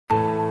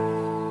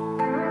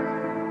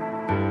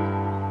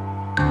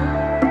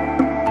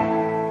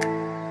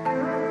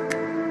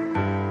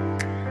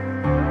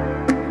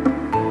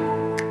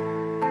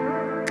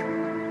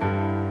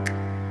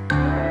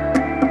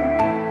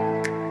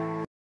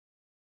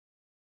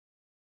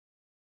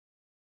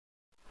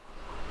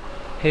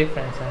Hey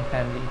friends and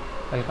family,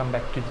 welcome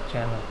back to the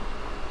channel.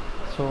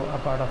 So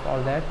apart of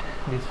all that,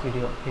 this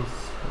video is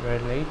very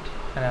late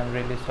and I'm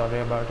really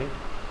sorry about it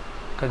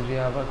because we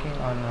are working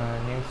on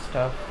new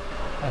stuff.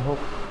 I hope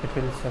it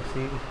will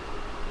succeed.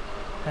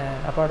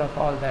 And apart of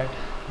all that,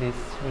 this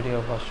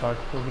video was shot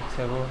 2 weeks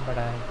ago, but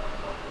I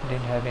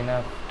didn't have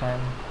enough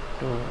time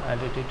to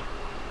edit it.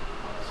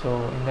 So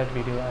in that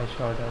video I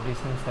shot a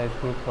decent size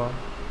grouper.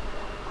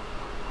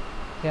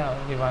 Yeah,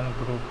 only one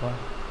grouper,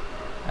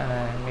 and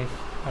I missed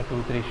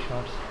 2-3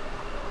 shots.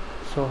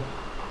 So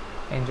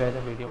enjoy the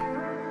video.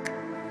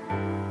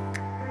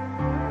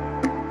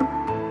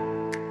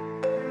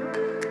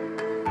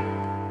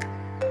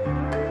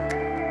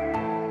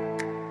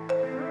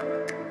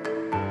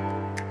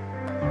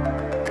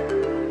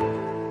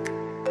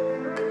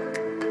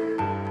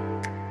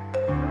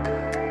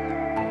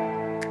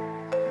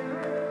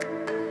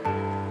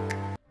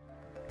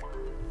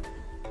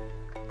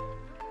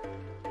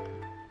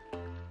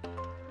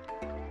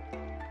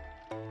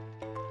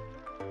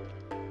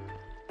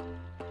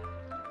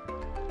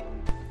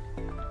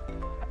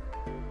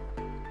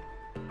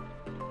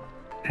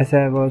 As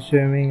I was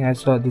swimming, I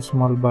saw the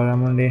small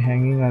barramundi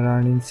hanging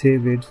around in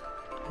seaweeds.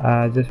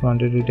 I just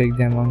wanted to take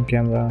them on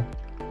camera,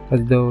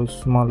 as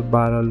those small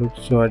barra look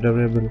so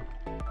adorable.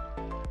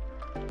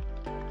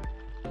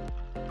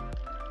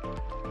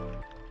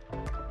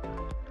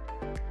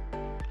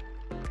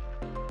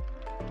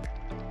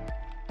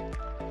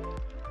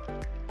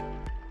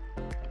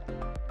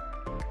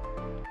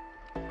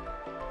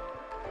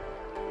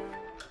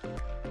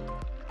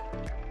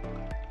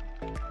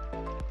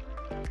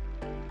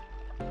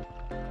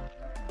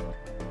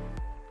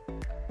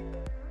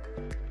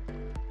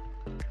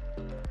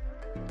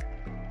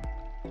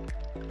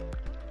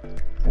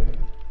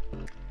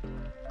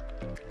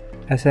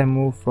 As I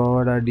moved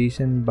forward, a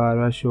decent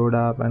barra showed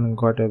up and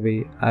got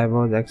away. I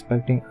was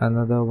expecting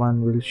another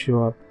one will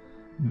show up,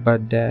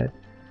 but that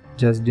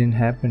just didn't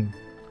happen.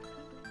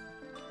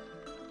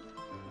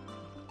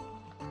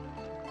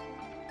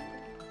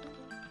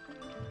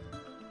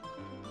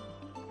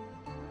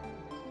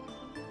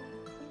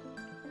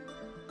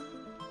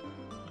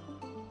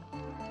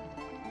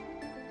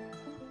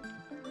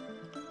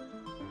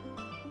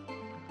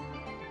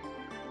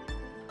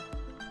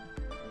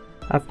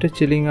 After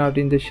chilling out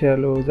in the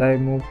shallows, I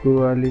moved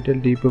to a little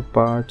deeper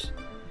parts,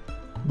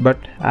 but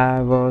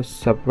I was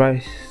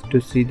surprised to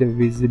see the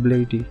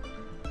visibility.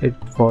 It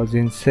was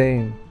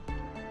insane.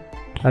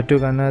 I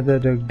took another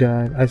duck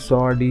dive. I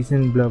saw a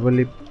decent blubber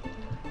lip.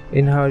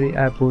 In a hurry,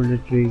 I pulled the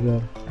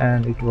trigger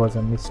and it was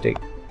a mistake.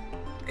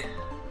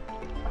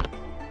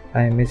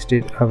 I missed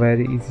it, a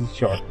very easy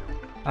shot.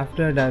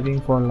 After diving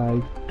for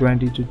like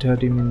 20 to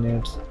 30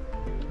 minutes,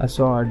 I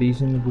saw a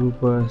decent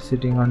grouper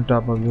sitting on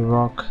top of the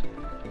rock.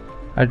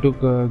 I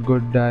took a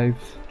good dive,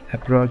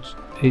 approached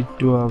it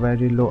to a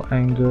very low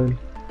angle,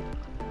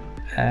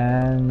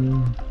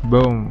 and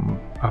boom,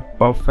 a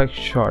perfect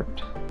shot.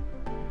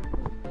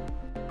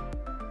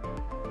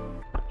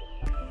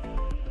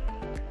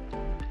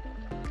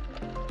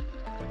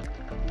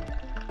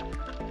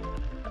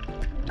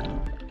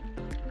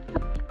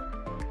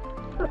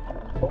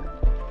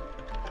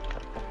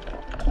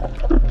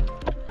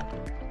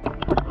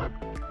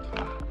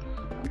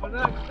 What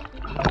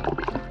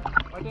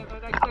an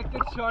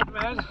unexpected shot,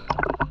 man.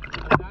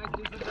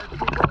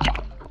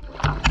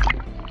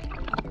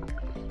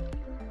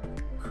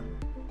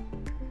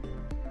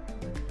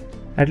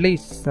 At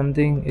least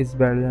something is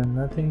better than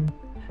nothing.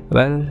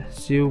 Well,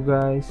 see you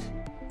guys.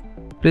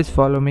 Please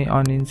follow me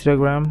on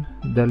Instagram.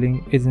 The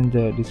link is in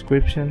the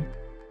description.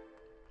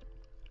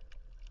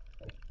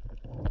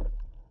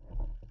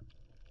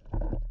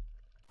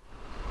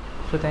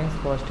 So thanks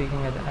for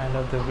sticking at the end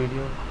of the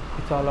video.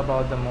 It's all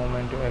about the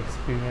moment you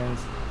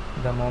experience,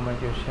 the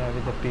moment you share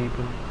with the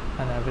people,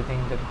 and everything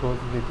that goes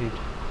with it.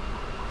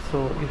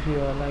 So if you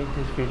like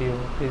this video,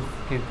 please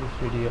give this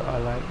video a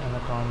like and a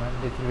comment.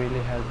 It really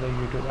helps the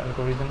YouTube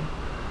algorithm.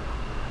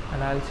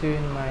 And I'll see you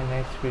in my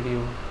next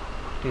video.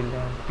 Till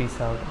then, peace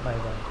out, bye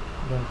bye.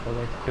 Don't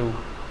forget to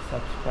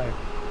subscribe.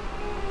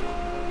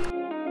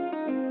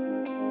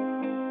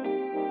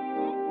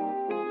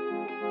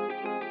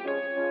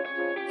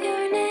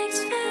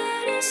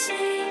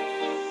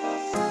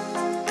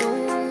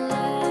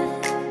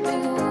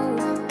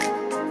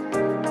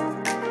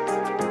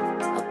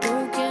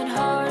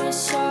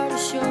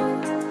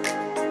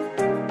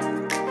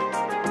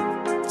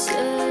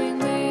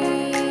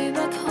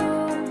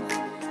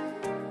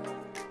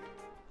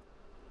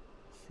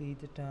 See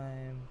the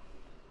time,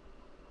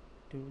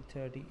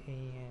 2:30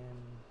 AM.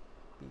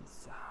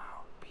 Peace out.